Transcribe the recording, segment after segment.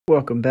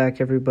Welcome back,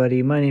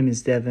 everybody. My name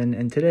is Devin,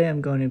 and today I'm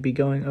going to be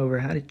going over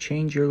how to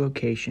change your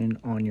location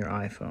on your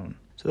iPhone.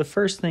 So the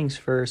first things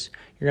first,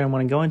 you're going to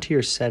want to go into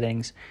your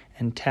settings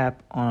and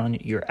tap on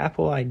your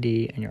Apple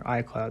ID and your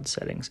iCloud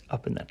settings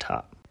up in the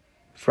top.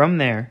 From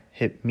there,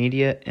 hit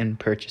Media and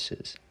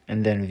Purchases,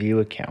 and then View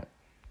Account.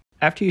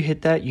 After you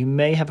hit that, you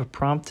may have a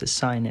prompt to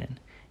sign in.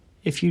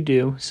 If you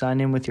do, sign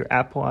in with your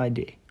Apple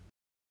ID.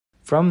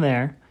 From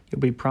there,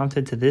 you'll be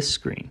prompted to this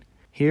screen.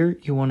 Here,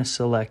 you want to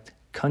select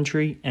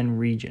Country and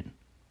Region.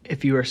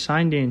 If you are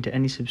signed in to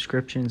any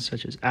subscriptions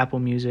such as Apple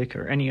Music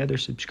or any other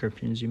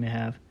subscriptions you may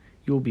have,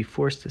 you will be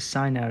forced to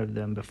sign out of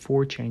them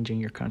before changing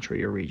your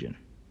country or region.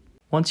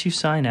 Once you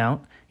sign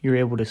out, you're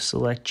able to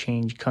select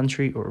Change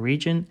Country or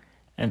Region,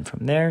 and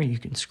from there you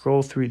can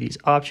scroll through these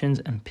options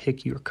and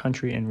pick your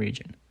country and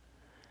region.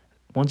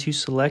 Once you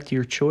select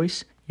your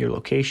choice, your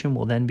location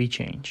will then be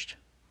changed.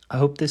 I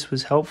hope this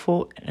was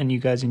helpful and you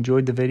guys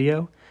enjoyed the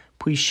video.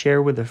 Please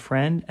share with a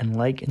friend and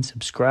like and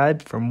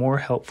subscribe for more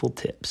helpful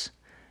tips.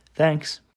 Thanks.